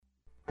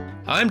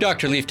I'm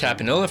Dr. Leif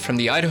Tapanila from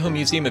the Idaho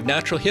Museum of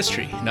Natural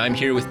History, and I'm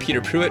here with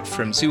Peter Pruett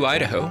from Zoo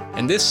Idaho,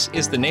 and this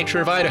is the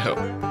Nature of Idaho.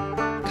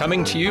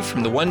 Coming to you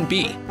from the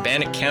 1B,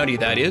 Bannock County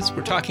that is,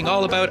 we're talking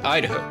all about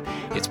Idaho,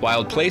 its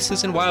wild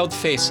places and wild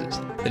faces,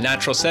 the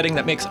natural setting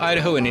that makes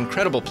Idaho an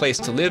incredible place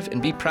to live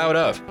and be proud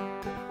of.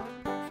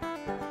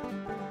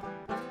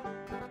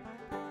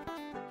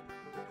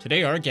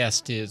 Today our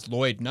guest is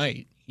Lloyd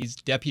Knight. He's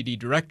Deputy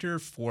Director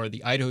for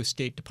the Idaho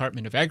State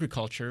Department of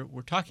Agriculture.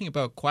 We're talking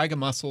about quagga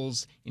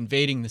mussels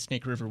invading the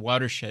Snake River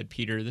watershed,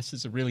 Peter. This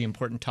is a really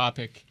important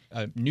topic,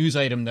 a news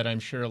item that I'm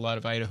sure a lot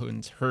of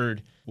Idahoans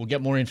heard. We'll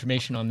get more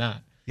information on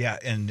that. Yeah,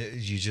 and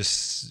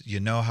you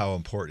know how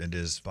important it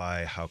is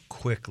by how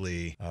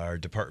quickly our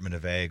Department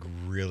of Ag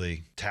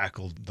really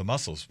tackled the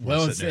mussels.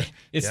 Well,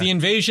 it's the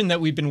invasion that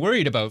we've been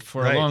worried about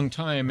for a long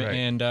time, right.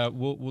 And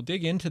we'll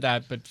dig into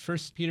that. But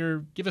first,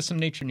 Peter, give us some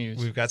nature news.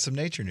 We've got some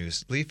nature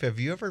news. Leif, have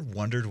you ever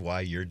wondered why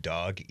your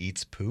dog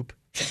eats poop?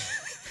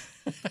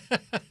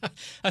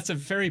 That's a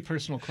very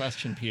personal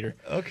question, Peter.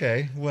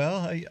 Okay,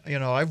 well,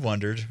 I've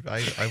wondered.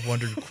 I've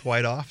wondered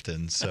quite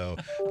often. So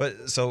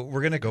we're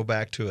going to go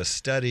back to a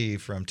study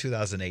from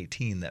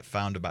 2018 that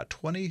found about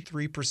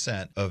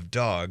 23% of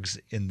dogs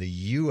in the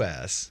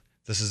U.S.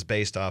 This is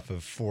based off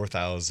of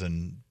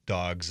 4,000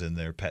 dogs in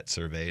their pet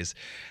surveys,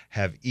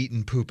 have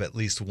eaten poop at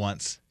least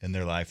once in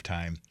their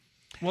lifetime.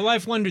 Well,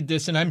 I've wondered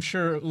this, and I'm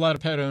sure a lot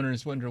of pet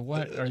owners wonder,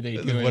 what are they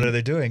doing? What are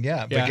they doing?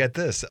 Yeah. But get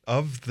this.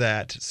 Of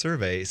that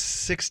survey,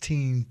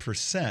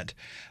 16%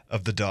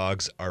 of the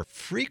dogs are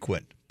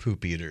frequent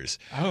poop eaters.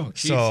 Oh,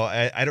 geez. So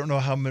I don't know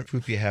how much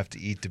poop you have to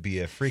eat to be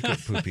a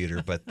frequent poop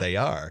eater, but they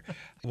are.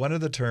 One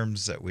of the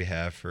terms that we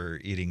have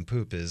for eating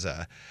poop is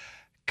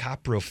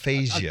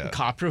coprophagia.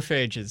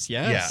 Coprophages,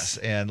 yes. Yes,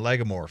 and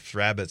lagomorphs.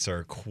 Rabbits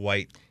are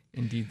quite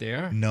indeed they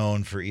are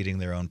known for eating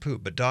their own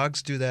poop, but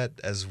dogs do that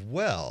as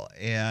well.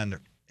 And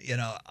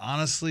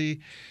honestly,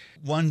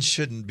 one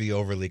shouldn't be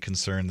overly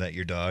concerned that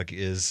your dog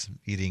is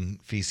eating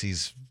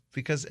feces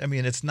because,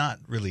 it's not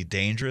really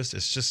dangerous.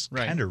 It's just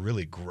kind of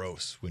really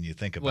gross when you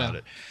think about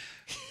it.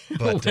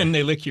 But when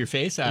they lick your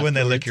face afterwards. When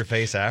they lick your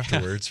face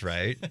afterwards,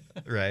 right?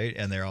 Right.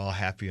 And they're all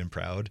happy and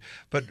proud.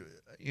 But,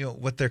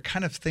 what they're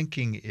kind of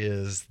thinking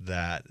is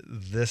that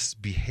this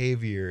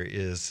behavior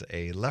is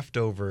a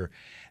leftover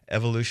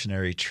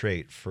evolutionary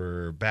trait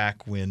for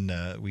back when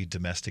we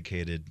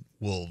domesticated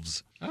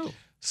wolves. Oh.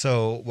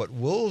 So what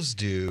wolves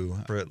do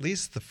for at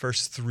least the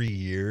first 3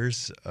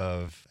 years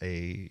of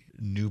a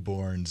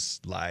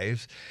newborn's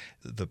life,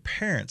 the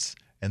parents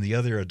and the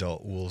other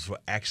adult wolves will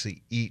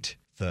actually eat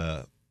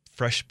the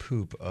fresh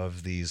poop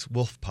of these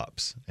wolf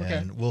pups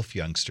and wolf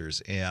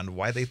youngsters. And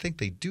why they think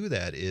they do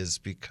that is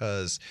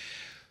because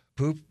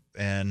poop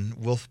and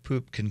wolf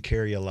poop can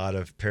carry a lot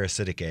of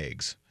parasitic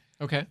eggs.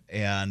 Okay.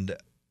 And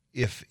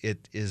if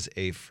it is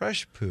a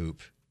fresh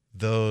poop,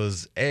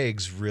 those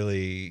eggs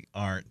really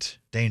aren't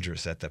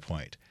dangerous at that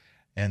point.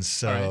 And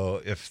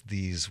so if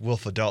these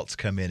wolf adults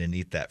come in and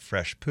eat that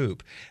fresh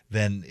poop,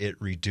 then it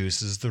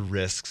reduces the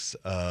risks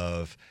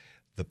of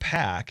the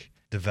pack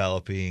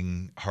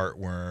developing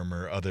heartworm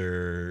or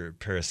other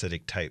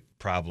parasitic type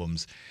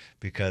problems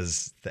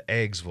because the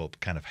eggs will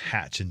kind of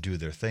hatch and do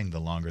their thing the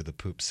longer the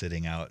poop's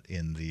sitting out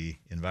in the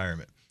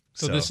environment.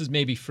 So this is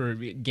maybe for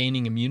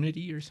gaining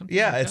immunity or something?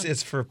 Yeah, like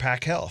it's for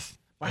pack health.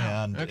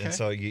 Wow. And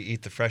so you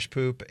eat the fresh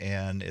poop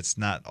and it's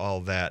not all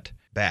that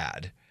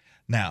bad.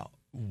 Now,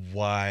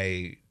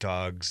 why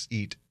dogs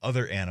eat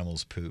other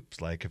animals'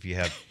 poops? Like if you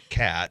have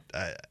cat,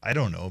 I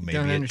don't know, maybe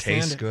it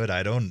tastes good.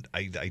 I don't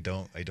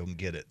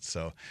get it.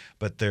 So,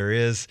 but there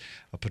is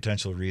a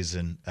potential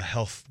reason, a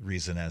health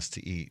reason as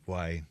to eat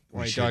why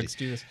dogs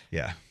do this.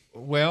 Yeah.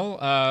 Well,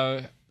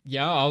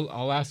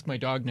 I'll ask my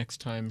dog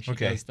next time she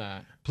does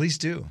that. Please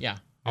do. Yeah.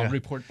 I'll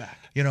report back.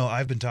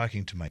 I've been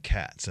talking to my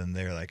cats, and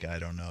they're like, I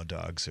don't know,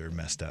 dogs are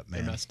messed up,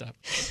 man. They're messed up.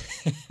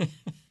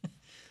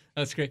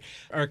 That's great.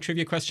 Our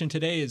trivia question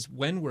today is,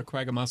 when were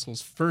quagga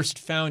mussels first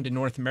found in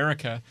North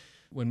America?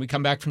 When we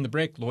come back from the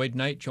break, Lloyd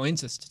Knight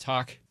joins us to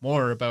talk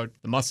more about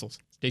the mussels.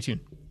 Stay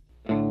tuned.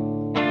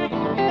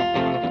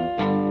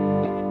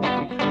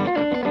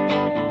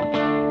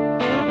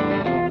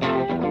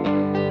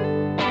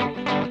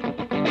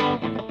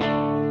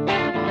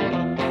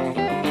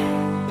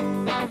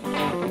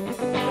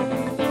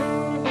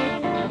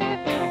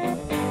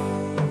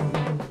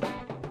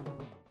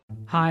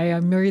 Hi,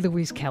 I'm Mary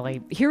Louise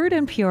Kelly. Here at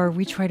NPR,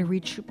 we try to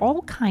reach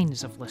all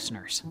kinds of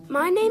listeners.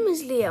 My name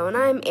is Leo, and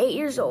I'm 8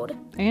 years old.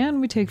 And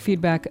we take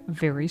feedback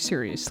very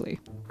seriously.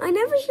 I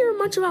never hear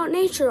much about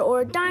nature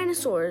or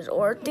dinosaurs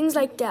or things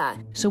like that.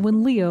 So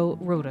when Leo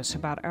wrote us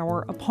about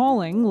our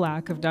appalling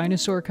lack of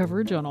dinosaur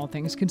coverage on All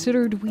Things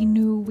Considered, we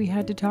knew we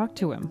had to talk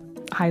to him.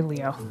 Hi,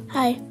 Leo.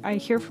 Hi. I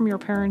hear from your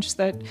parents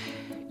that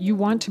you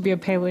want to be a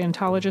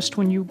paleontologist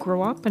when you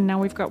grow up, and now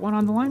we've got one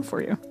on the line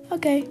for you.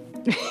 Okay.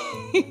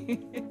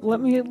 Let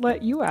me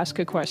let you ask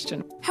a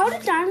question. How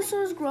did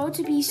dinosaurs grow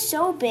to be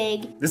so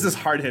big? This is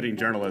hard-hitting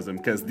journalism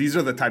because these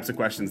are the types of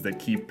questions that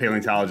keep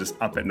paleontologists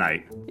up at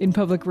night. In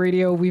public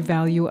radio, we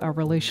value our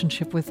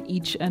relationship with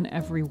each and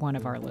every one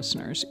of our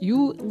listeners.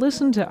 You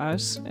listen to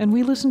us, and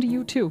we listen to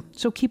you too.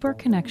 So keep our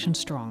connection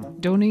strong.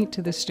 Donate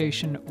to this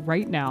station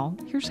right now.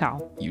 Here's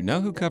how. You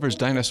know who covers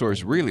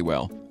dinosaurs really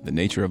well? The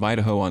Nature of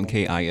Idaho on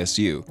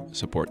KISU.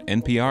 Support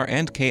NPR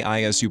and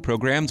KISU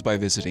programs by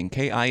visiting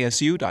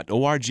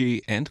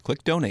kisu.org and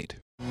click donate.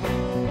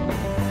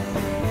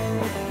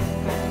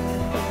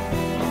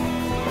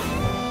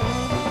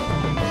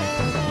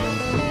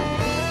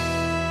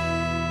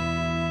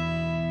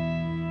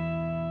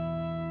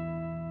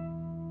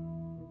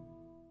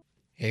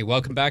 Hey,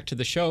 welcome back to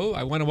the show.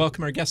 I want to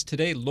welcome our guest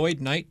today, Lloyd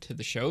Knight, to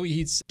the show.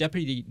 He's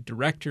Deputy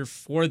Director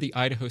for the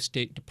Idaho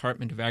State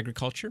Department of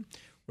Agriculture.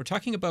 We're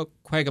talking about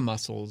quagga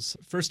mussels.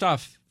 First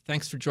off,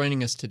 thanks for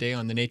joining us today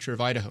on the Nature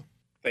of Idaho.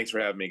 Thanks for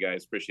having me,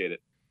 guys. Appreciate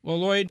it. Well,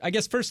 Lloyd, I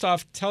guess first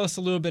off, tell us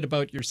a little bit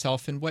about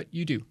yourself and what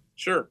you do.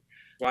 Sure.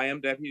 Well, I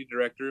am Deputy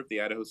Director of the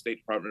Idaho State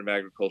Department of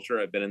Agriculture.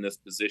 I've been in this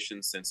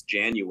position since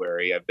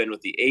January. I've been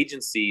with the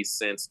agency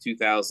since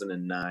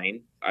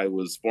 2009. I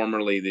was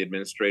formerly the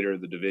administrator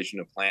of the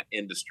Division of Plant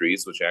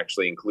Industries, which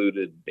actually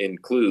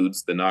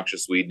includes the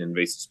noxious weed and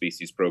invasive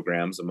species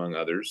programs, among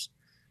others.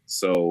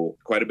 So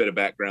quite a bit of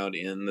background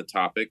in the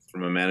topic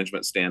from a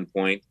management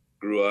standpoint.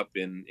 Grew up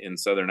in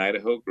southern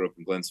Idaho, grew up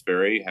in Glens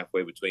Ferry,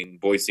 halfway between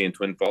Boise and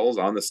Twin Falls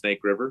on the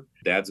Snake River.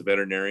 Dad's a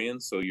veterinarian,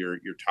 so your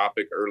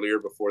topic earlier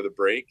before the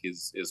break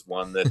is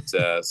one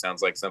that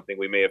sounds like something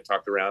we may have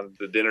talked around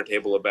the dinner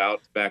table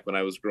about back when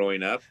I was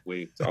growing up.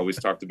 We always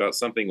talked about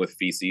something with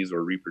feces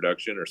or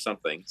reproduction or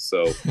something,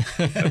 so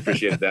I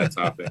appreciated that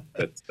topic.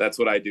 That's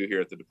what I do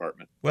here at the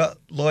department. Well,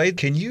 Lloyd,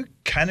 can you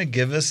kind of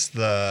give us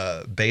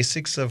the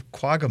basics of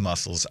quagga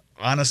mussels?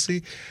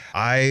 Honestly,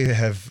 I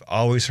have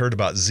always heard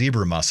about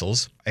zebra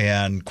mussels,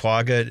 and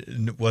quagga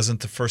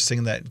wasn't the first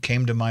thing that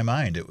came to my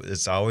mind.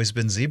 It's always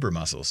been zebra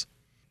mussels.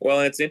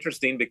 Well, it's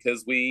interesting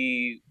because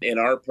in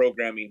our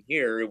programming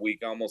here, we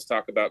almost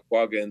talk about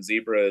quagga and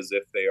zebra as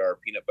if they are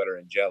peanut butter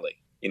and jelly.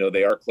 You know,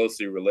 they are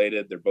closely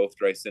related. They're both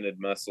dry-scented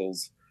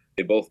mussels.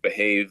 They both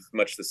behave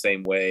much the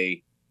same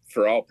way.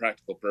 For all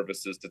practical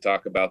purposes, to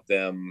talk about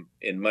them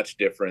in much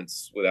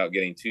difference without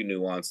getting too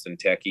nuanced and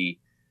techie,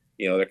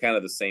 you know, they're kind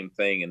of the same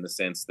thing in the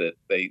sense that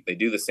they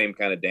do the same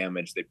kind of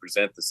damage. They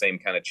present the same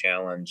kind of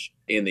challenge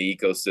in the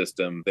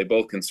ecosystem. They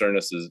both concern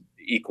us as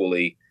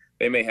equally.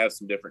 They may have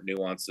some different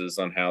nuances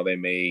on how they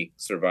may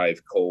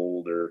survive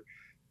cold or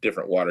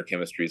different water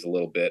chemistries a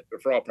little bit.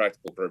 But for all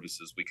practical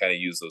purposes, we kind of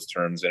use those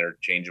terms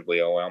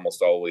interchangeably. I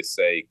almost always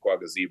say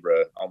quagga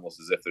zebra almost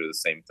as if they're the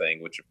same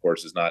thing, which of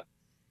course is not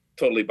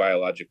totally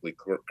biologically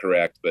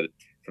correct. But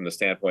from the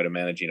standpoint of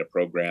managing a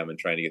program and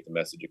trying to get the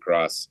message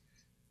across,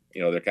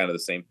 you know, they're kind of the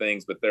same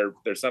things, but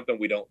they're something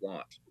we don't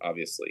want,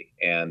 obviously.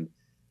 And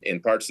in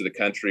parts of the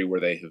country where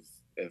they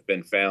have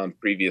been found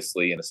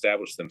previously and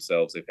established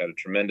themselves, they've had a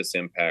tremendous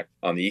impact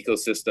on the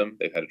ecosystem.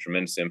 They've had a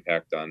tremendous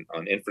impact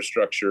on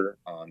infrastructure,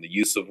 on the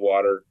use of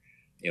water.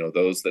 You know,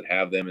 those that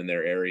have them in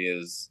their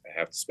areas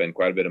have to spend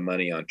quite a bit of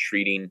money on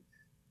treating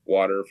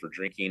water for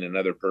drinking and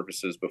other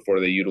purposes before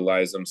they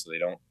utilize them so they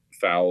don't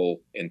foul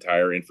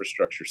entire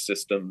infrastructure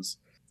systems.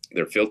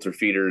 They're filter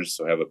feeders,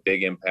 so have a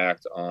big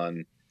impact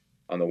on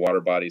the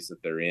water bodies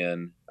that they're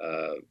in.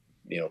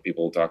 You know,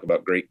 people talk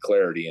about great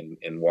clarity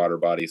in water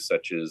bodies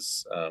such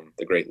as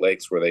the Great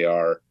Lakes where they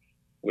are,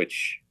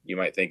 which you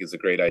might think is a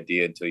great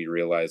idea until you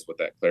realize what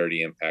that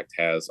clarity impact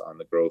has on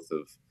the growth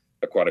of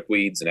aquatic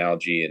weeds and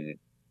algae and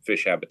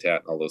fish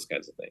habitat and all those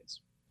kinds of things.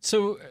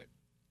 So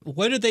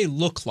what do they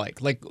look like?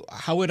 Like,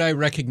 how would I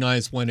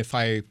recognize one if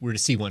I were to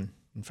see one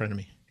in front of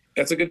me?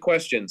 That's a good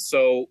question.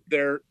 So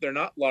they're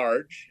not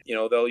large. You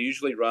know, they'll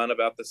usually run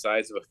about the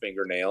size of a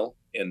fingernail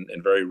in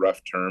very rough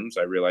terms.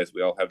 I realize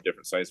we all have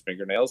different sized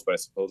fingernails, but I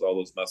suppose all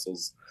those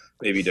mussels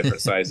may be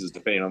different sizes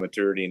depending on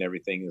maturity and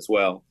everything as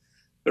well.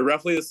 They're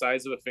roughly the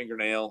size of a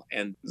fingernail,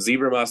 and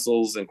zebra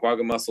mussels and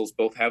quagga mussels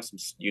both have some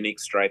unique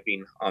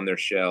striping on their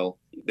shell.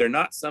 They're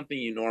not something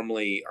you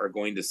normally are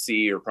going to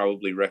see or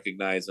probably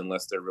recognize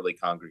unless they're really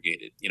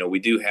congregated. You know, we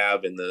do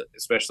have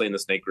especially in the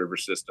Snake River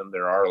system,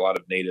 there are a lot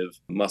of native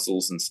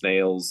mussels and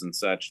snails and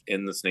such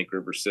in the Snake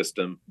River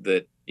system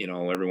that, you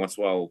know, every once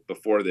in a while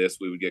before this,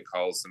 we would get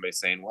calls, somebody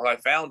saying, well, I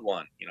found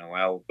one, you know,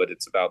 well, but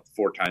it's about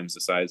 4 times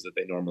the size that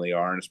they normally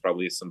are. And it's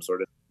probably some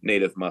sort of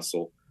native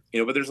mussel. You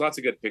know, but there's lots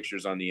of good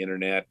pictures on the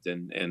internet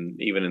and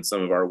even in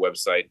some of our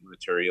website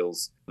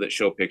materials that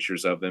show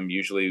pictures of them,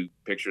 usually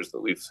pictures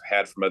that we've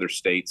had from other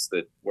states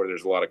where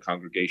there's a lot of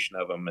congregation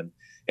of them.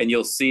 And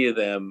you'll see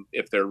them,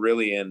 if they're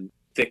really in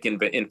thick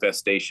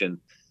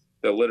infestation,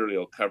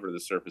 they'll cover the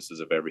surfaces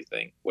of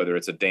everything, whether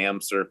it's a dam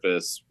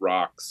surface,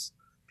 rocks.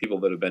 People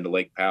that have been to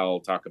Lake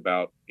Powell talk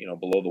about, you know,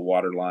 below the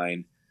water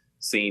line,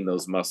 seeing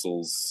those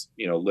mussels,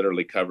 you know,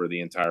 literally cover the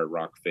entire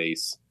rock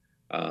face.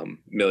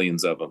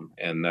 Millions of them.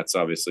 And that's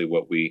obviously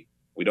what we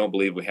don't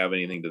believe we have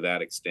anything to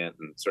that extent.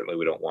 And certainly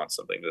we don't want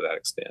something to that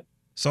extent.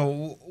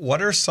 So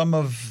what are some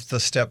of the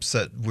steps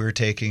that we're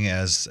taking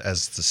as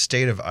the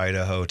state of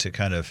Idaho to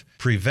kind of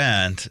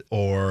prevent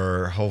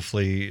or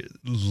hopefully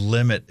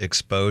limit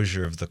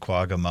exposure of the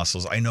quagga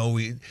mussels? I know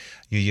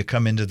you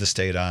come into the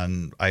state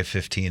on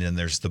I-15 and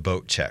there's the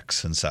boat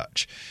checks and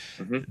such.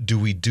 Mm-hmm. Do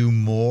we do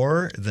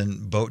more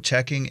than boat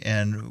checking?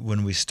 And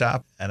when we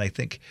stop, and I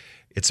think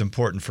it's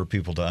important for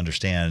people to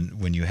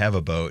understand when you have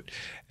a boat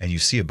and you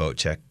see a boat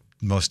check,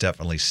 most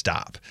definitely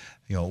stop.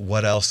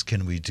 What else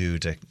can we do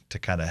to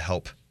kind of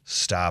help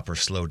stop or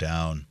slow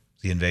down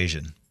the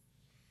invasion?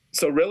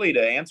 So really,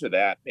 to answer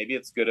that, maybe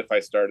it's good if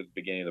I start at the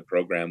beginning of the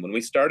program. When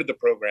we started the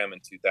program in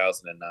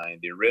 2009,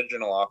 the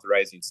original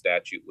authorizing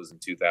statute was in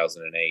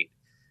 2008.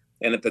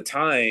 And at the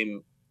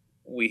time,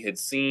 we had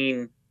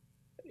seen,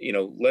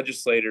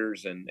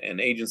 legislators and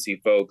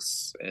agency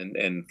folks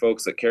and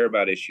folks that care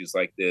about issues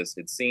like this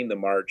had seen the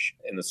march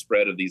and the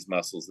spread of these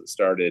mussels that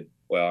started,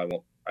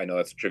 I know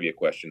that's a trivia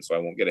question, so I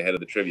won't get ahead of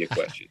the trivia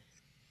question.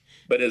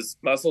 But as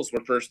mussels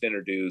were first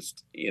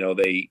introduced,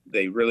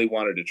 they really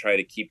wanted to try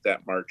to keep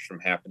that march from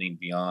happening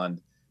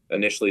beyond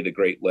initially the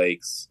Great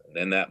Lakes. And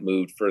then that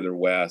moved further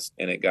west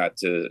and it got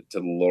to the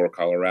lower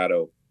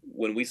Colorado.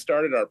 When we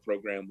started our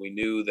program, we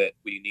knew that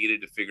we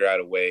needed to figure out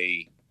a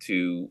way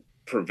to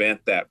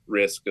prevent that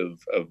risk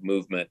of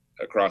movement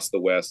across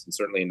the west and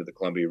certainly into the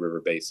Columbia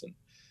River Basin.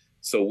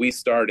 So we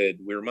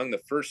were among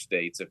the first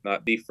states, if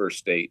not the first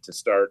state, to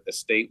start a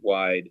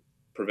statewide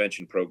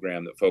prevention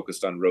program that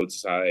focused on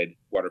roadside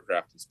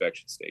watercraft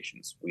inspection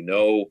stations. We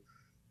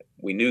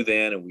knew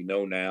then and we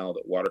know now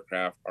that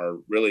watercraft are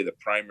really the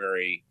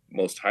primary,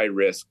 most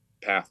high-risk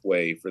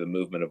pathway for the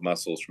movement of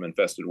mussels from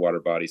infested water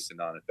bodies to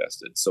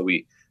non-infested. So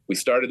we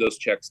started those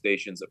check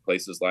stations at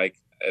places like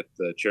at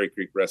the Cherry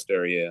Creek Rest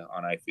area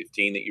on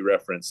I-15 that you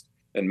referenced,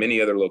 and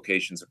many other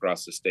locations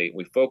across the state.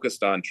 We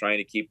focused on trying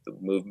to keep the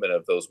movement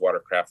of those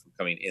watercraft from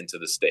coming into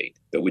the state,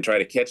 that we try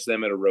to catch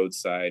them at a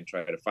roadside,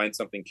 try to find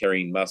something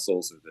carrying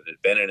mussels that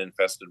had been in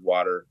infested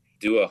water,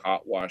 do a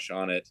hot wash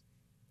on it,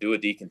 do a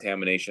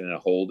decontamination and a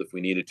hold if we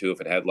needed to, if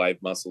it had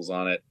live mussels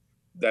on it.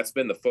 That's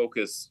been the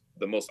focus,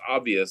 the most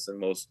obvious and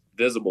most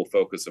visible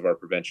focus of our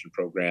prevention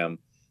program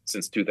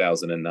since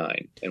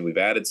 2009. And we've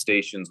added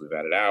stations, we've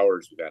added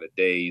hours, we've added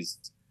days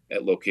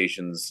at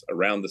locations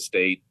around the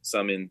state,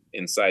 some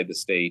inside the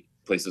state,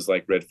 places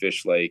like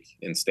Redfish Lake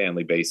in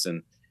Stanley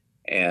Basin.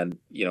 And,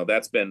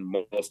 that's been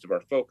most of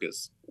our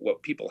focus.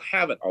 What people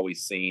haven't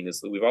always seen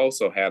is that we've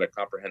also had a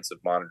comprehensive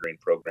monitoring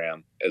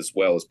program as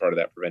well as part of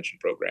that prevention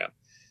program.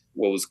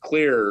 What was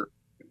clear,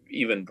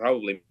 even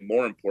probably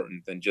more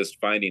important than just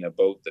finding a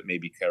boat that may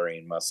be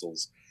carrying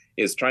mussels,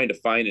 is trying to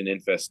find an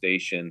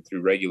infestation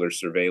through regular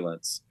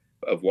surveillance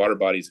of water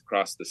bodies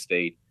across the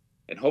state,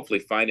 and hopefully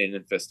find an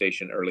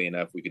infestation early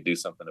enough we could do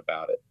something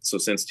about it. So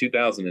since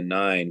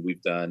 2009,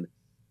 we've done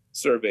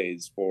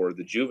surveys for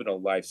the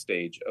juvenile life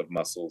stage of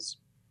mussels.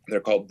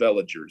 They're called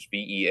veligers,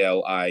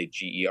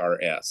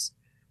 Veligers.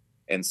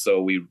 And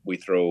so we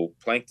throw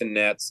plankton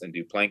nets and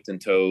do plankton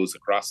tows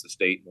across the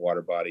state in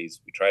water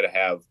bodies. We try to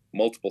have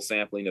multiple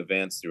sampling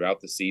events throughout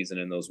the season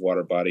in those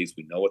water bodies.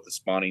 We know what the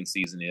spawning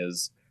season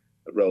is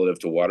relative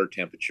to water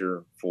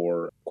temperature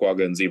for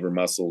quagga and zebra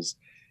mussels.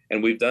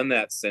 And we've done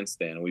that since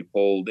then. We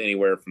pulled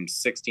anywhere from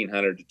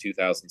 1,600 to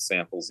 2,000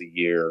 samples a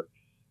year,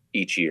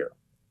 each year.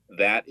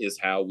 That is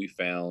how we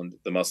found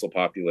the mussel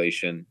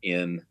population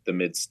in the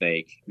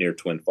Mid-Snake near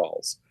Twin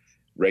Falls.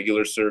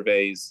 Regular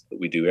surveys that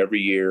we do every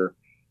year.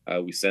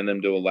 We send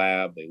them to a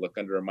lab. They look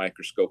under a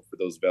microscope for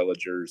those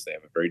veligers. They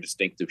have a very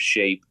distinctive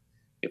shape.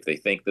 If they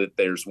think that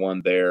there's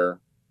one there,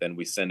 then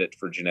we send it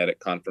for genetic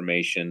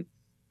confirmation.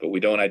 But we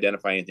don't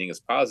identify anything as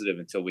positive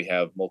until we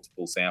have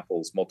multiple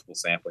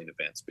sampling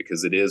events,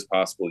 because it is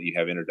possible you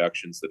have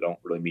introductions that don't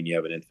really mean you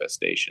have an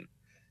infestation.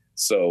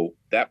 So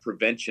that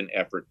prevention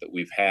effort that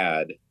we've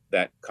had,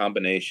 that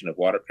combination of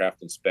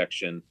watercraft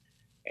inspection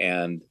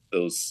and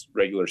those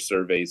regular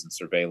surveys and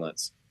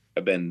surveillance,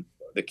 have been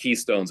the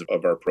keystones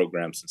of our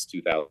program since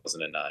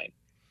 2009.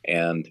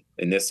 And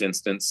in this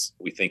instance,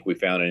 we think we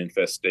found an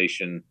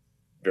infestation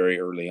very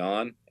early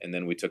on, and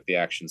then we took the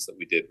actions that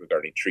we did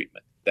regarding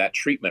treatment. That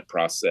treatment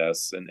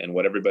process and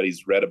what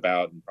everybody's read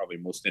about and probably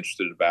most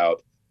interested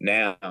about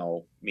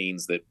now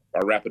means that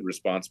our rapid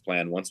response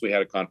plan, once we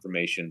had a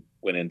confirmation,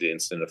 went into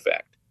instant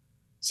effect.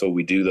 So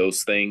we do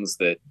those things,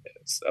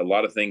 a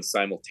lot of things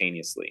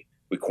simultaneously.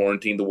 We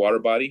quarantined the water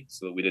body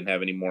so that we didn't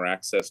have any more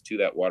access to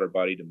that water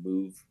body to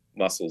move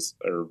mussels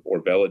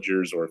or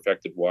veligers or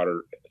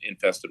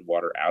infested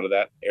water out of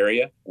that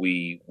area.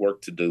 We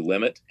worked to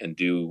delimit and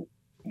do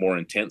more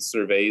intense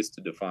surveys to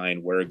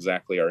define where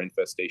exactly our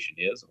infestation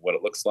is and what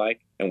it looks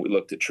like. And we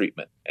looked at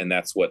treatment. And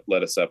that's what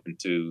led us up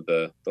into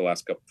the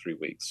last 3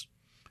 weeks.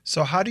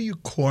 So how do you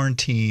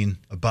quarantine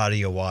a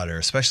body of water,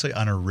 especially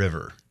on a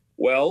river?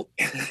 Well,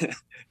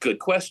 good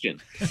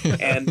question.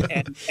 And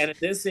in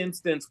this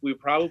instance, we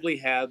probably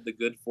had the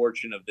good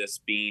fortune of this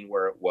being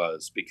where it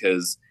was,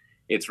 because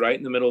it's right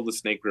in the middle of the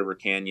Snake River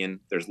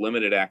Canyon. There's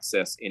limited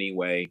access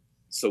anyway.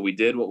 So we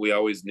did what we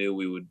always knew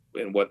we would,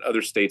 and what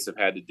other states have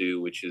had to do,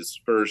 which is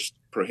first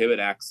prohibit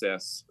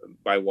access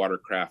by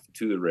watercraft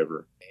to the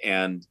river.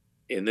 And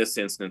in this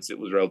instance, it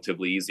was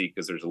relatively easy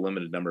because there's a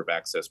limited number of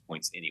access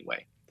points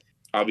anyway.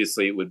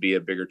 Obviously, it would be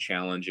a bigger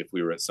challenge if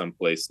we were at some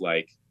place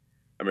like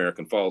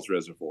American Falls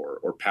Reservoir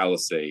or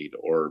Palisade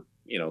or,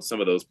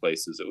 some of those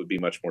places. It would be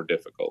much more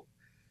difficult.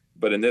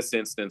 But in this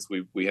instance,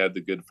 we had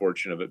the good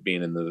fortune of it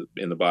being in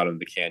the bottom of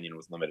the canyon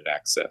with limited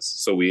access.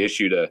 So we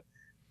issued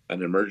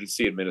an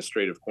emergency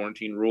administrative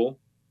quarantine rule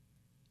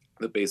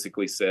that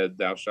basically said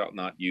thou shalt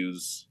not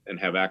use and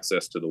have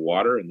access to the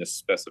water in this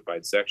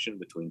specified section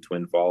between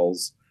Twin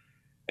Falls,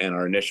 and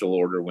our initial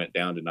order went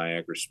down to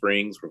Niagara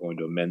Springs. We're going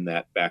to amend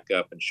that back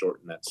up and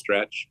shorten that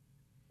stretch,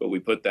 but we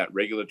put that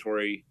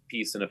regulatory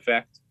piece in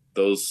effect.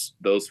 Those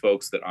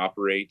folks that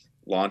operate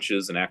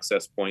launches and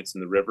access points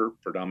in the river,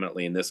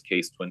 predominantly in this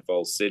case Twin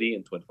Falls City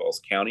and Twin Falls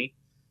County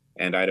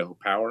and Idaho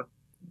Power,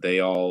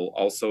 they all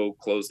also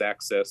closed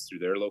access through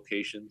their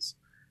locations,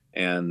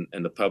 and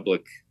the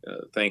public,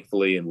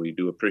 thankfully, and we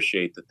do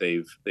appreciate that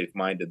they've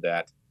minded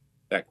that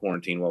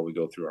quarantine while we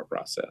go through our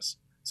process.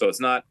 So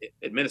it's not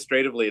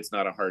administratively, it's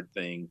not a hard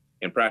thing.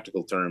 In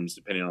practical terms,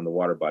 depending on the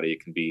water body,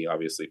 it can be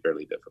obviously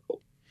fairly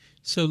difficult.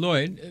 So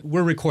Lloyd,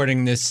 we're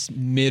recording this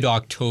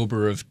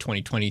mid-October of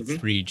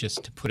 2023,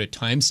 just to put a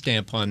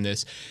timestamp on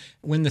this.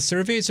 When the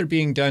surveys are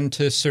being done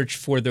to search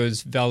for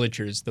those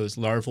veligers, those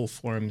larval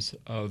forms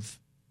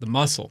of the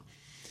mussel,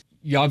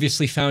 you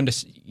obviously found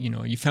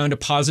a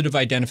positive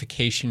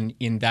identification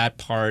in that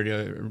part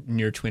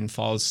near Twin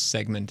Falls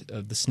segment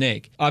of the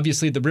snake.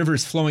 Obviously, the river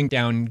is flowing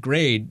down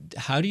grade.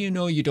 How do you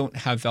know you don't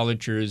have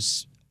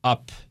veligers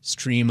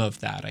upstream of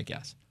that, I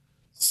guess?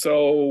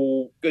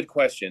 So good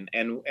question.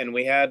 And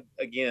we had,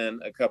 again,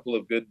 a couple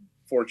of good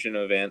fortune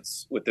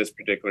events with this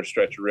particular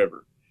stretch of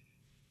river.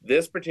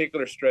 This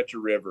particular stretch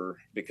of river,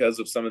 because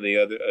of some of the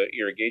other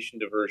irrigation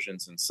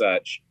diversions and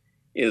such,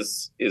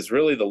 is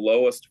really the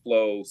lowest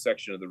flow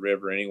section of the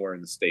river anywhere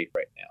in the state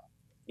right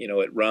now.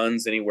 It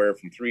runs anywhere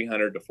from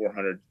 300 to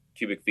 400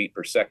 cubic feet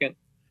per second.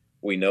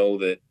 We know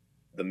that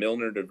the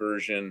Milner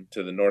diversion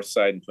to the north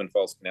side in Twin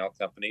Falls Canal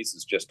Companies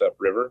is just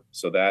upriver,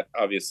 so that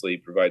obviously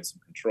provides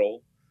some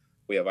control.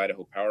 We have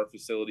Idaho Power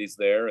facilities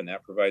there, and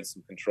that provides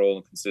some control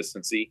and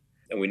consistency.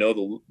 And we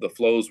know the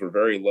flows were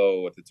very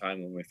low at the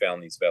time when we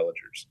found these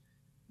veligers.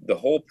 The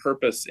whole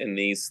purpose in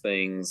these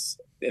things,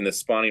 in the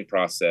spawning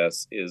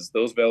process, is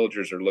those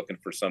veligers are looking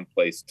for some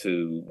place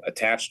to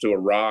attach to a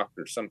rock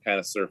or some kind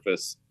of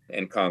surface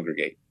and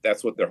congregate.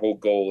 That's what their whole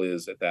goal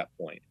is at that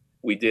point.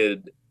 We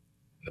did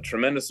a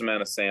tremendous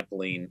amount of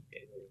sampling.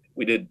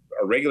 We did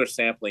a regular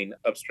sampling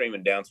upstream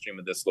and downstream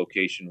of this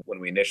location when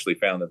we initially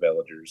found the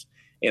veligers.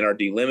 In our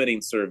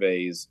delimiting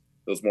surveys,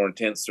 those more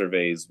intense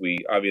surveys, we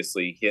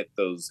obviously hit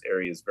those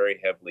areas very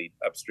heavily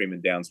upstream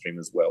and downstream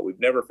as well. We've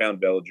never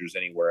found veligers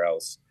anywhere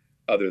else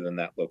other than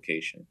that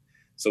location.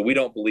 So we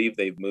don't believe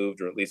they've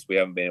moved, or at least we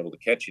haven't been able to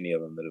catch any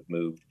of them that have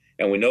moved.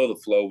 And we know the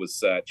flow was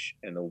such,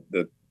 and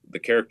the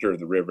character of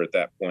the river at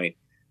that point,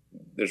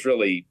 there's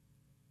really,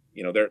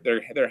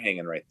 they're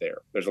hanging right there.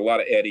 There's a lot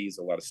of eddies,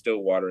 a lot of still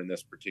water in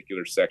this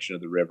particular section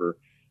of the river,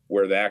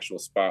 where the actual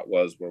spot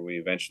was where we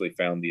eventually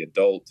found the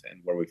adult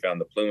and where we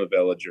found the plume of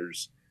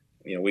veligers.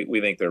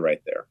 We think they're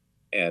right there.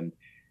 And,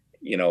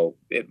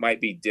 it might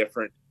be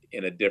different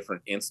in a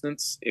different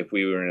instance. If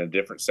we were in a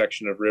different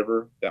section of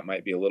river, that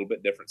might be a little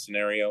bit different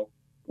scenario.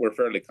 We're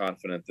fairly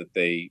confident that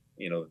they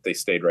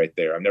stayed right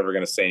there. I'm never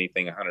going to say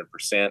anything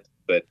 100%,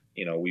 but,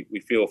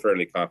 we feel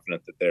fairly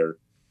confident that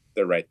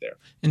they're right there.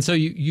 And so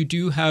you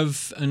do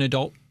have an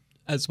adult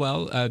as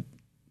well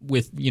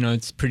with,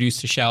 it's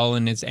produced a shell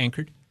and it's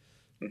anchored?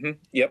 Mm-hmm.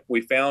 Yep.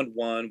 We found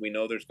one. We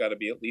know there's got to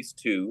be at least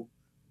two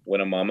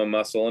when a mama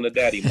mussel and a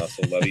daddy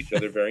mussel love each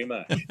other very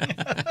much.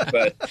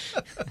 But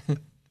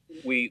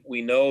we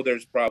know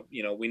there's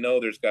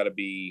there's got to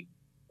be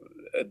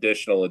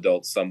additional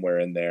adults somewhere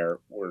in there.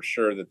 We're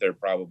sure that they're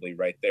probably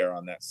right there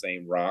on that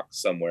same rock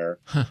somewhere.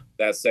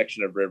 That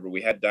section of river.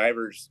 We had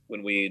divers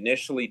when we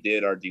initially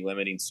did our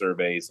delimiting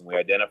surveys, and we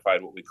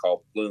identified what we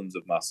call plumes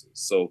of mussels.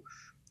 So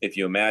if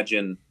you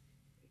imagine,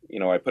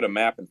 I put a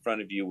map in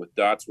front of you with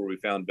dots where we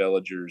found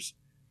veligers.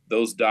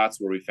 Those dots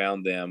where we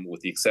found them,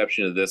 with the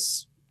exception of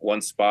this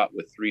one spot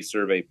with 3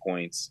 survey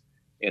points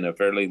in a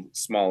fairly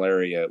small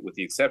area, with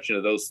the exception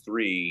of those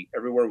 3,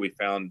 everywhere we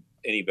found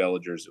any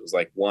veligers, it was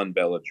like 1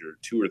 veliger,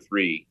 2 or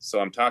 3. So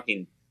I'm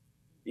talking,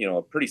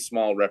 a pretty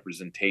small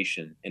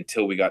representation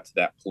until we got to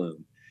that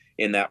plume.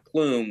 In that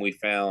plume, we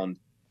found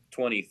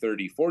 20,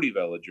 30, 40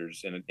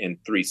 veligers in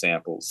 3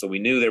 samples. So we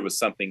knew there was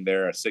something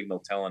there, a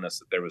signal telling us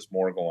that there was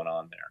more going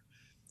on there.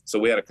 So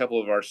we had a couple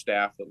of our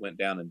staff that went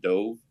down and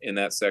dove in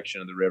that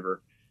section of the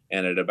river,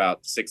 and at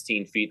about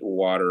 16 feet of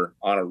water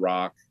on a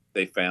rock,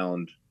 they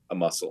found a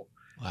mussel,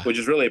 wow, which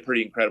is really a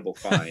pretty incredible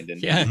find. And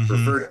yeah,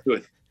 referred to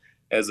it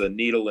as a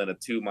needle in a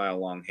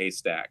 2-mile-long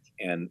haystack,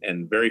 and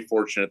very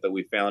fortunate that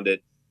we found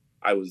it.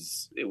 It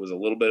was a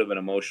little bit of an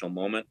emotional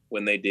moment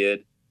when they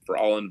did for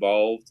all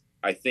involved.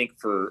 I think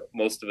for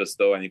most of us,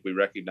 though, I think we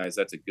recognize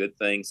that's a good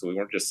thing. So we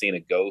weren't just seeing a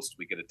ghost.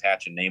 We could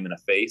attach a name and a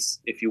face,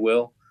 if you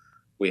will.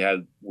 We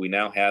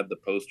now had the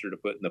poster to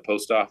put in the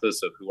post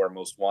office of who our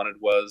most wanted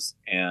was.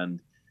 And,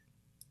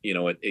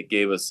 it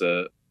gave us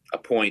a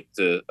point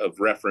of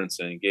reference,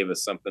 and it gave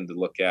us something to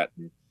look at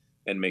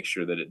and make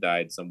sure that it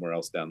died somewhere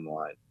else down the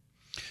line.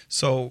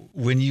 So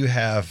when you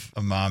have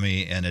a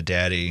mommy and a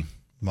daddy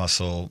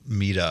mussel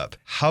meet up,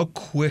 how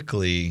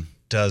quickly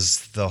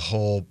does the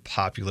whole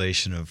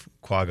population of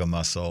quagga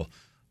mussel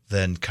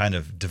then kind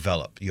of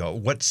develop?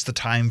 What's the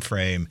time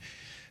frame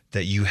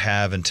that you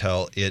have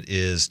until it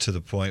is to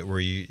the point where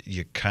you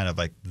kind of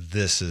like,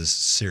 this is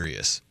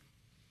serious?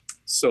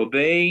 So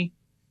they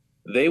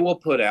will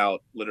put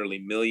out literally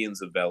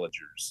millions of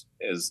veligers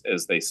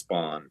as they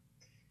spawn.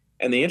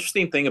 And the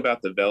interesting thing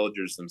about the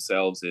veligers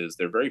themselves is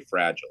they're very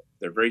fragile.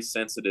 They're very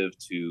sensitive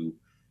to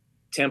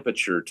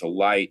temperature, to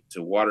light,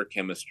 to water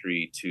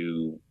chemistry,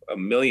 to a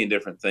million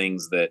different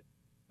things that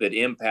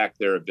impact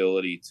their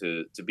ability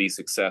to be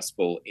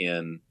successful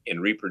in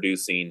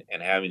reproducing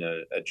and having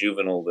a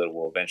juvenile that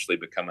will eventually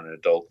become an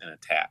adult and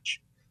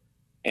attach.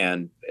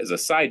 And as a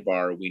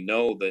sidebar, we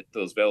know that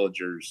those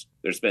veligers,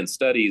 there's been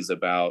studies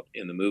about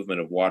in the movement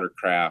of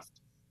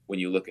watercraft, when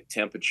you look at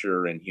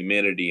temperature and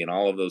humidity and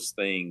all of those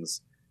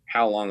things,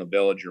 how long a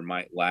veliger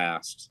might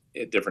last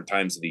at different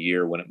times of the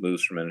year when it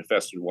moves from an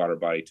infested water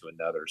body to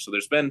another. So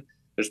there's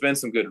been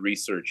some good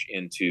research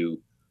into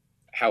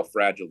how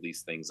fragile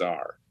these things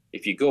are.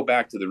 If you go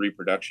back to the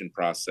reproduction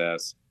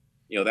process,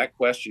 that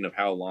question of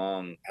how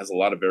long has a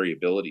lot of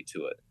variability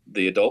to it.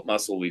 The adult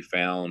mussel we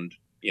found,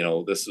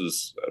 this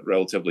was a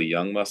relatively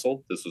young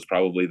mussel. This was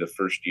probably the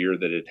first year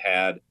that it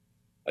had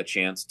a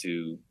chance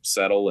to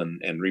settle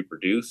and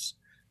reproduce.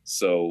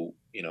 So,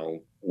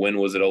 when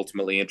was it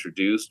ultimately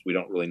introduced? We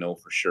don't really know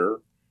for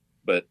sure.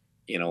 But,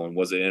 and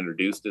was it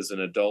introduced as an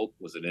adult?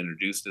 Was it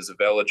introduced as a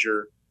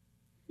veliger?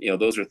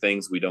 Those are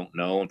things we don't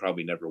know and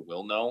probably never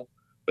will know.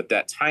 But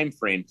that time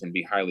frame can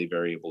be highly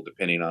variable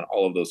depending on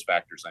all of those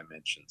factors I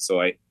mentioned.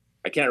 So I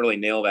can't really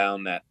nail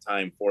down that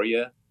time for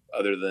you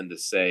other than to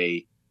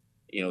say,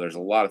 there's a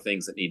lot of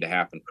things that need to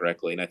happen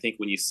correctly. And I think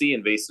when you see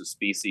invasive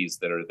species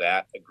that are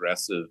that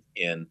aggressive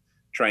in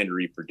trying to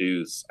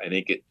reproduce, I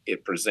think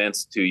it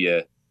presents to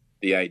you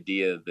the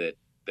idea that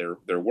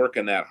they're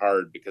working that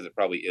hard because it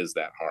probably is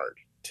that hard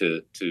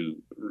to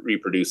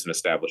reproduce and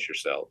establish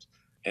yourselves.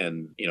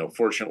 And,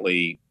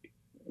 fortunately,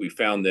 we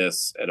found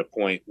this at a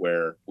point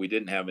where we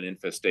didn't have an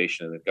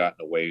infestation that had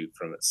gotten away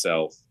from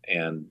itself.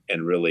 And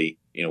really,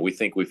 we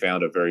think we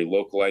found a very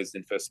localized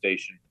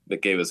infestation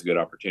that gave us a good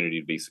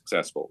opportunity to be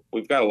successful.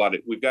 We've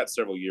got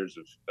several years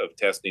of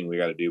testing we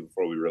got to do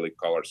before we really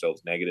call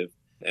ourselves negative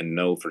and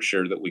know for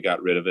sure that we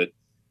got rid of it.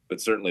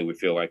 But certainly we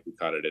feel like we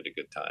caught it at a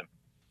good time.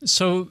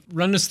 So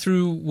run us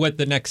through what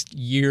the next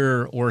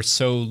year or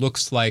so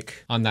looks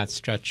like on that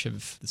stretch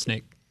of the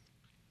snake.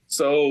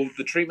 So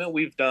the treatment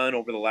we've done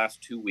over the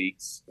last 2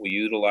 weeks, we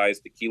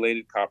utilized a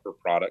chelated copper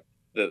product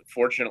that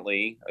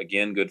fortunately,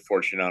 again, good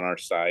fortune on our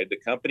side, the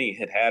company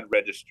had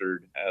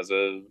registered as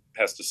a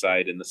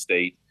pesticide in the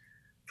state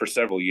for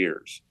several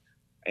years.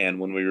 And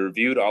when we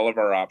reviewed all of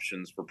our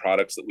options for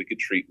products that we could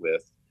treat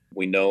with,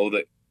 we know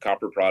that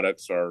copper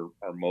products are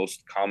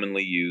most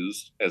commonly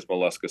used as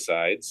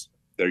molluscicides.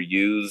 They're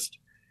used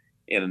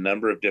in a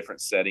number of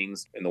different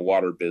settings in the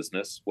water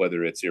business,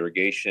 whether it's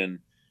irrigation,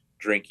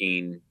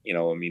 drinking,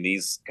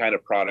 these kind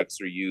of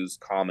products are used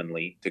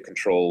commonly to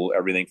control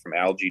everything from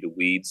algae to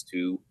weeds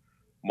to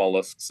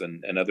mollusks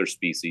and other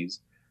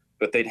species.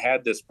 But they'd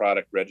had this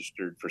product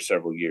registered for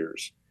several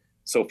years.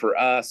 So for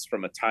us,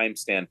 from a time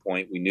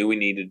standpoint, we knew we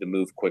needed to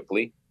move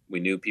quickly. We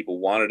knew people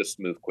wanted us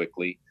to move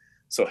quickly.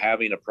 So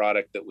having a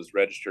product that was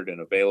registered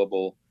and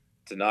available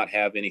to not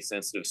have any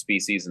sensitive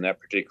species in that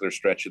particular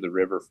stretch of the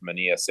river from an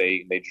ESA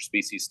major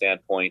species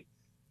standpoint,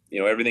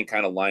 everything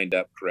kind of lined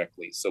up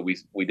correctly. So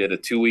we did a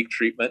 2-week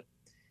treatment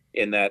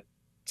in that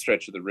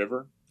stretch of the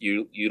river,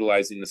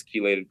 utilizing this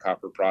chelated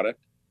copper product.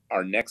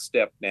 Our next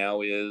step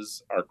now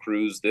is our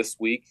cruise this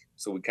week.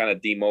 So we kind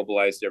of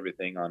demobilized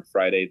everything on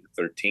Friday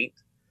the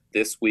 13th.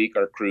 This week,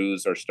 our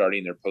crews are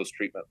starting their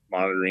post-treatment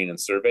monitoring and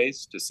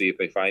surveys to see if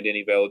they find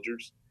any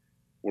veligers.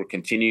 We're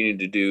continuing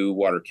to do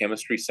water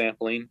chemistry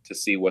sampling to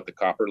see what the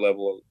copper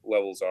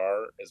levels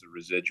are as a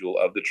residual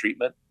of the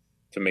treatment,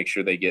 to make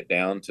sure they get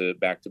down to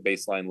back to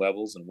baseline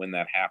levels and when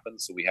that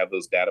happens. So we have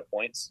those data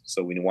points.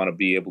 So we want to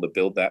be able to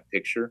build that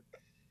picture.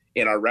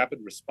 In our rapid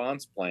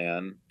response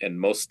plan, and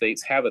most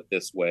states have it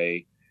this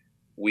way,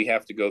 we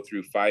have to go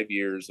through 5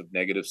 years of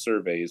negative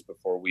surveys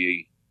before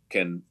we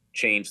can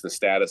change the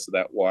status of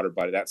that water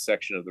body, that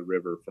section of the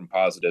river, from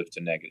positive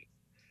to negative.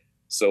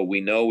 So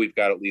we know we've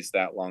got at least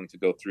that long to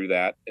go through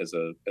that as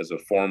a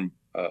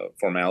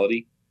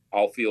formality.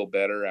 I'll feel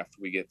better after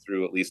we get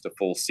through at least a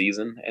full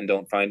season and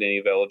don't find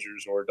any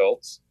veligers or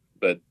adults.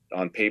 But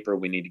on paper,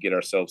 we need to get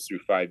ourselves through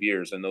 5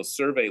 years. And those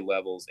survey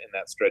levels in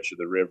that stretch of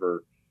the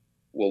river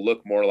will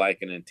look more like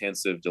an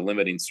intensive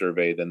delimiting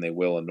survey than they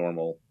will a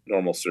normal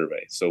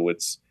survey. So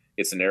it's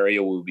an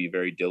area we'll be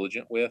very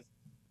diligent with.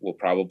 We'll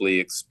probably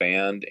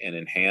expand and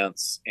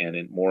enhance and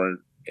more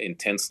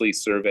intensely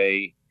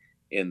survey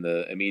in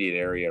the immediate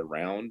area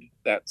around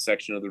that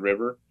section of the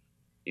river.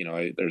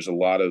 There's a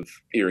lot of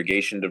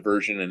irrigation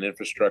diversion and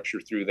infrastructure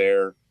through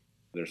there.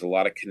 There's a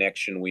lot of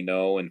connection, we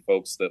know, and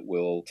folks that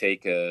will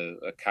take a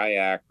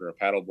kayak or a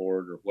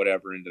paddleboard or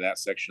whatever into that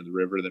section of the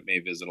river that may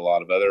visit a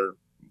lot of other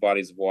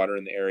bodies of water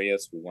in the area.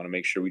 So we want to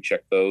make sure we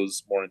check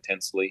those more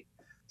intensely.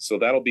 So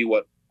that'll be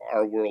what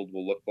our world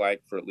will look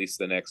like for at least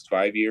the next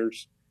 5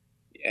 years,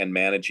 and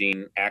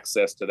managing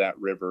access to that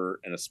river,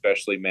 and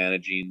especially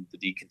managing the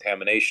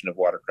decontamination of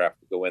watercraft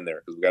that go in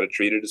there, because we've got to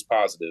treat it as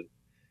positive.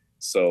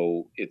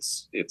 So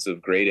it's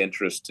of great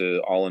interest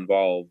to all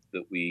involved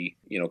that we,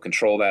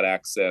 control that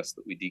access,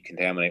 that we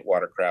decontaminate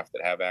watercraft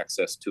that have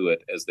access to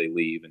it as they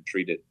leave, and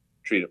treat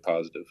it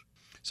positive.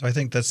 So I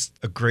think that's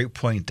a great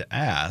point to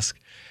ask.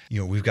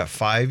 We've got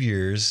 5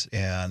 years,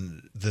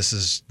 and this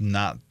is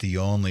not the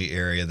only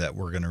area that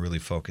we're going to really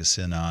focus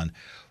in on.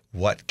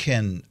 What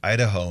can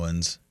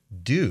Idahoans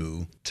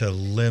do to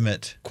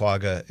limit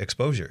quagga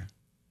exposure?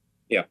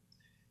 Yeah.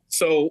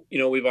 So,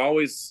 we've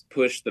always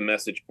pushed the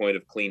message point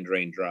of clean,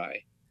 drain,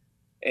 dry.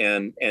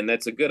 And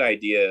that's a good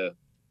idea.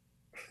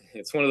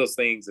 It's one of those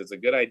things. It's a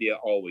good idea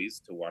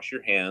always to wash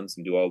your hands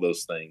and do all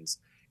those things.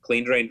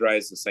 Clean, drain, dry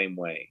is the same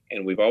way.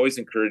 And we've always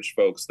encouraged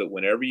folks that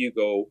whenever you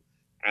go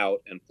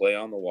out and play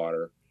on the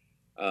water,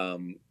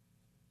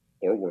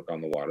 or work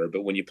on the water,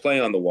 but when you play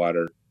on the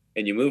water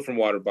and you move from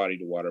water body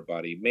to water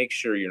body, make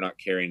sure you're not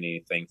carrying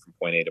anything from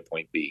point A to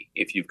point B.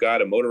 If you've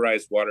got a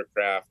motorized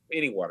watercraft,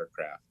 any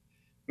watercraft,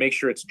 make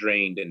sure it's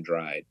drained and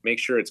dried. Make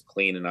sure it's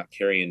clean and not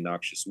carrying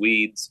noxious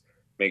weeds.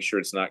 Make sure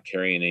it's not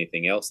carrying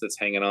anything else that's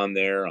hanging on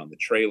there, on the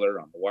trailer,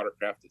 on the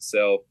watercraft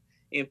itself.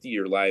 Empty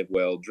your live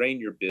well, drain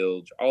your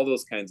bilge. All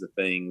those kinds of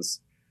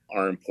things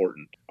are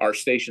important. Our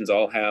stations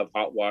all have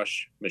hot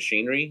wash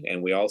machinery,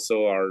 and we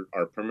also,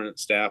 our permanent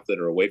staff that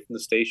are away from the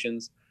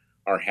stations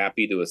are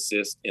happy to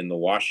assist in the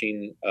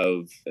washing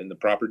and the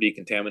proper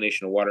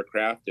decontamination of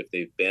watercraft if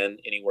they've been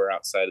anywhere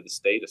outside of the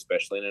state,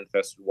 especially in an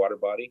infested water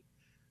body.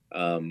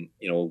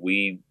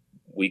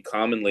 We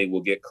commonly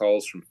will get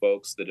calls from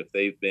folks that if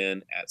they've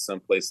been at some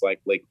place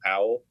like Lake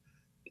Powell,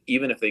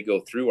 even if they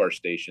go through our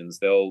stations,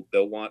 they'll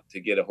want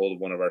to get a hold of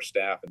one of our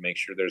staff and make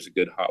sure there's a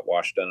good hot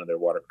wash done of their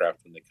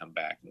watercraft when they come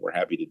back, and we're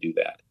happy to do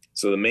that.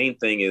 So the main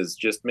thing is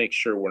just make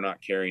sure we're not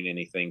carrying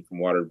anything from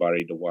water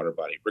body to water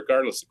body,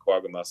 regardless of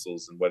quagga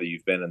mussels and whether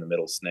you've been in the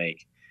middle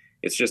snake.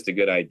 It's just a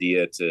good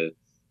idea to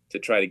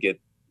try to get,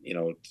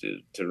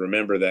 to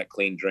remember that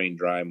clean, drain,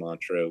 dry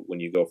mantra when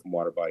you go from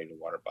water body to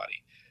water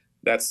body.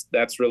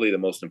 That's really the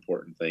most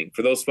important thing.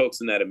 For those folks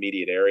in that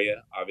immediate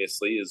area,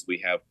 obviously, is we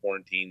have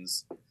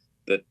quarantines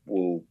that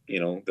will,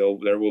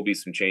 there will be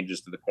some changes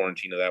to the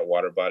quarantine of that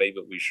water body,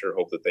 but we sure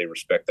hope that they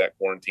respect that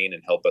quarantine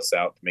and help us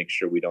out to make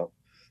sure we don't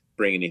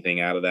bring anything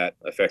out of that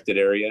affected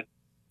area.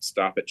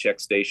 Stop at check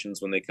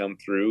stations when they come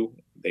through.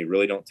 They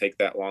really don't take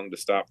that long to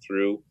stop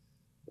through.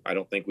 I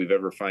don't think we've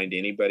ever fined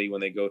anybody when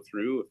they go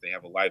through. If they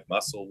have a live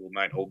mussel, we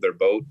might hold their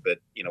boat, but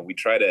we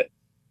try to,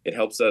 it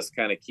helps us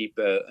kind of keep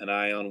an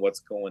eye on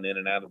what's going in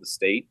and out of the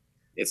state.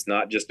 It's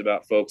not just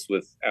about folks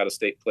with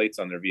out-of-state plates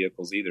on their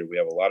vehicles either. We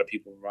have a lot of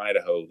people from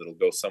Idaho that'll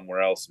go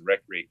somewhere else and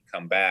recreate and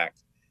come back,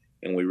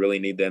 and we really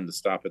need them to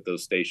stop at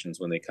those stations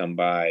when they come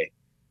by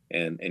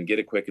and get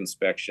a quick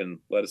inspection.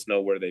 Let us know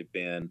where they've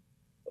been.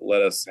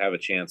 Let us have a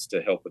chance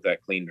to help with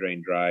that clean,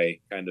 drain, dry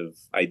kind of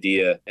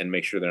idea and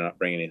make sure they're not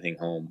bringing anything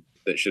home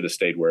that should have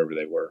stayed wherever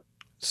they were.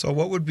 So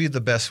what would be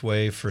the best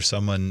way for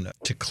someone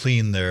to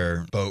clean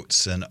their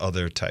boats and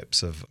other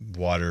types of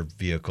water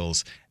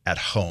vehicles at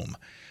home?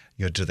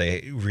 Do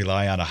they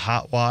rely on a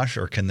hot wash,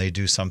 or can they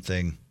do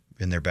something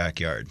in their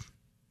backyard?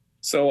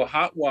 So a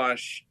hot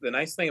wash, the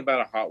nice thing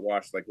about a hot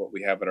wash, like what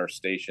we have at our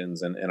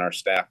stations and our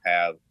staff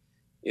have,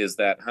 is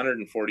that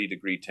 140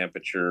 degree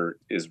temperature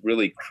is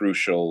really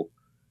crucial.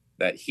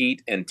 That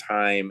heat and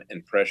time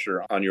and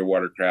pressure on your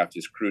watercraft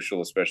is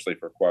crucial, especially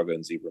for quagga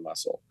and zebra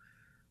mussel.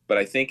 But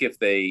I think if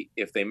they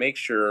make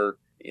sure,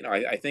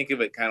 I think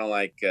of it kind of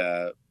like,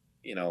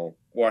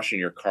 washing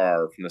your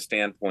car from the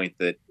standpoint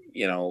that,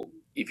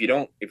 if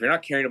you're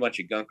not carrying a bunch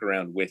of gunk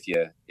around with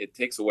you, it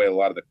takes away a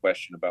lot of the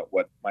question about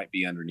what might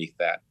be underneath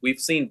that. We've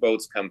seen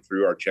boats come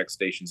through our check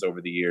stations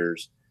over the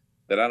years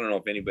that I don't know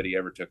if anybody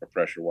ever took a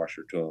pressure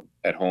washer to them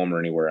at home or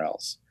anywhere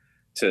else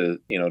to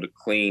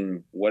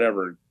clean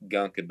whatever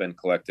gunk had been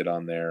collected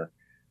on there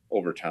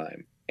over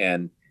time.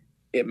 And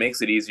it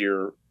makes it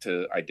easier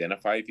to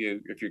identify if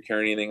you're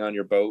carrying anything on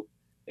your boat.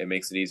 It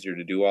makes it easier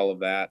to do all of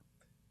that.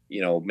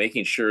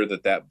 Making sure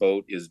that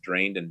boat is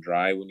drained and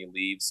dry when you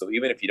leave. So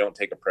even if you don't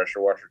take a pressure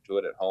washer to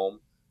it at home,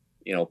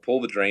 pull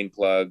the drain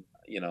plug,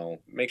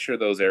 make sure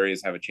those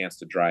areas have a chance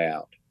to dry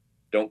out.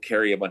 Don't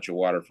carry a bunch of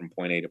water from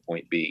point A to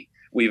point B.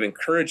 We've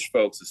encouraged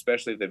folks,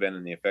 especially if they've been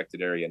in the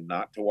affected area,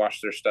 not to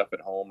wash their stuff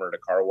at home or at a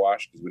car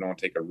wash, because we don't want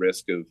to take a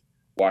risk of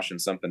washing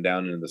something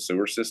down into the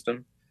sewer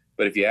system.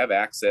 But if you have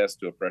access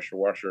to a pressure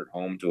washer at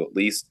home to at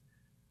least,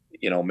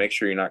 make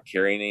sure you're not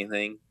carrying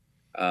anything,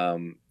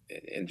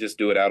 and just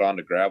do it out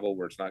onto gravel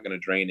where it's not going to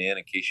drain in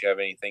case you have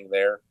anything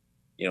there.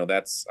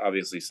 That's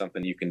obviously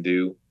something you can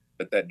do,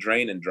 but that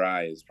drain and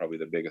dry is probably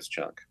the biggest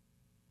chunk.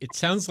 It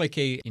sounds like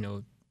a,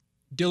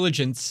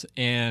 diligence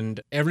and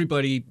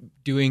everybody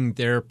doing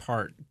their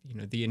part.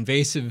 The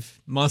invasive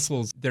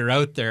mussels, they're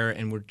out there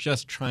and we're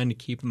just trying to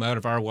keep them out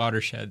of our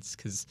watersheds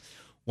because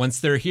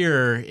once they're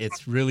here,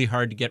 it's really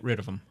hard to get rid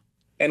of them.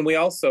 And we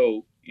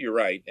also, you're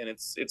right, and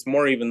it's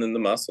more even than the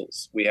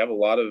mussels. We have a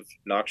lot of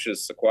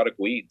noxious aquatic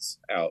weeds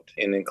out,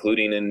 and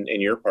including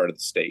in your part of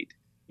the state.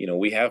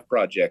 We have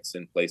projects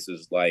in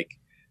places like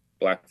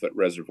Blackfoot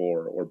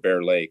Reservoir or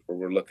Bear Lake where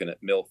we're looking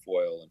at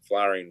milfoil and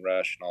flowering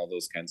rush and all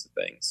those kinds of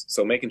things.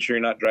 So making sure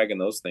you're not dragging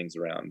those things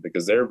around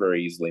because they're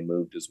very easily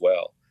moved as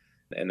well.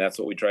 And that's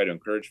what we try to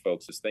encourage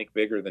folks is think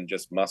bigger than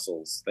just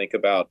mussels. Think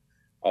about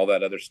all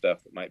that other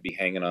stuff that might be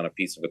hanging on a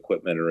piece of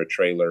equipment or a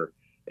trailer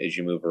as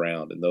you move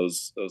around. And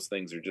those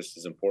things are just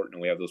as important.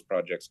 And we have those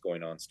projects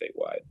going on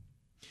statewide.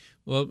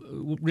 Well,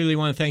 really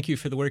want to thank you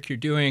for the work you're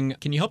doing.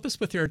 Can you help us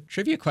with your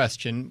trivia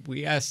question?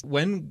 We asked,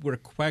 when were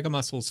quagga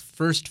mussels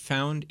first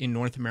found in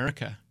North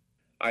America?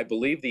 I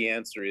believe the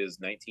answer is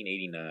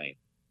 1989.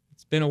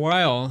 It's been a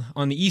while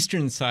on the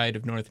eastern side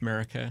of North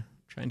America,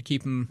 trying to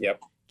keep them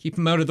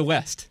out of the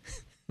west.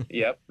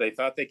 Yep, they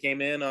thought they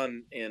came in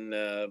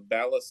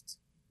ballast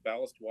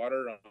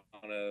water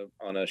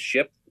on a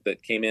ship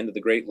that came into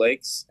the Great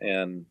Lakes,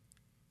 and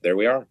there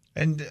we are.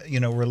 And,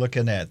 we're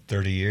looking at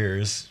 30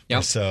 years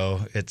or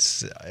so.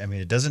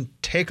 It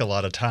doesn't take a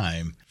lot of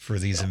time for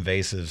these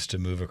invasives to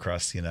move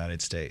across the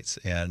United States.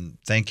 And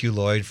thank you,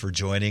 Lloyd, for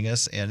joining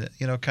us and,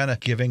 kind of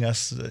giving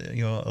us,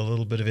 a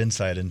little bit of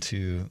insight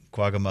into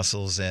quagga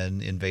mussels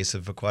and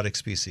invasive aquatic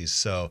species.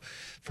 So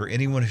for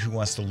anyone who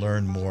wants to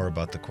learn more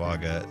about the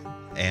quagga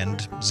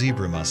and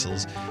zebra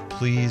mussels,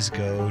 please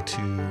go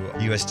to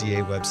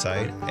USDA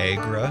website,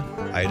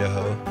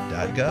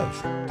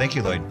 agraidaho.gov. Thank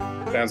you, Lloyd.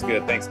 Sounds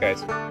good. Thanks,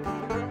 guys.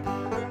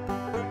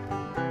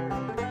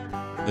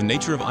 The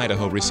Nature of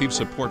Idaho receives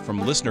support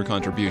from listener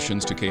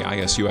contributions to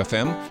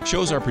KISU-FM.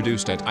 Shows are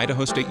produced at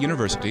Idaho State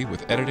University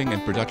with editing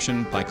and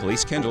production by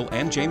Khalees Kendall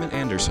and Jamin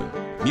Anderson.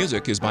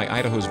 Music is by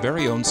Idaho's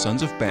very own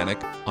Sons of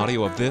Bannock.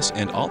 Audio of this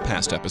and all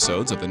past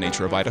episodes of The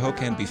Nature of Idaho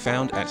can be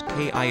found at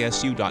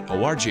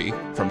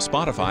KISU.org from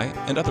Spotify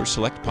and other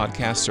select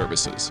podcast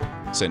services.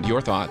 Send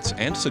your thoughts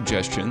and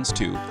suggestions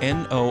to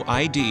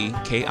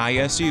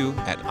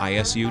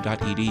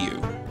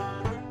noidkisu@isu.edu.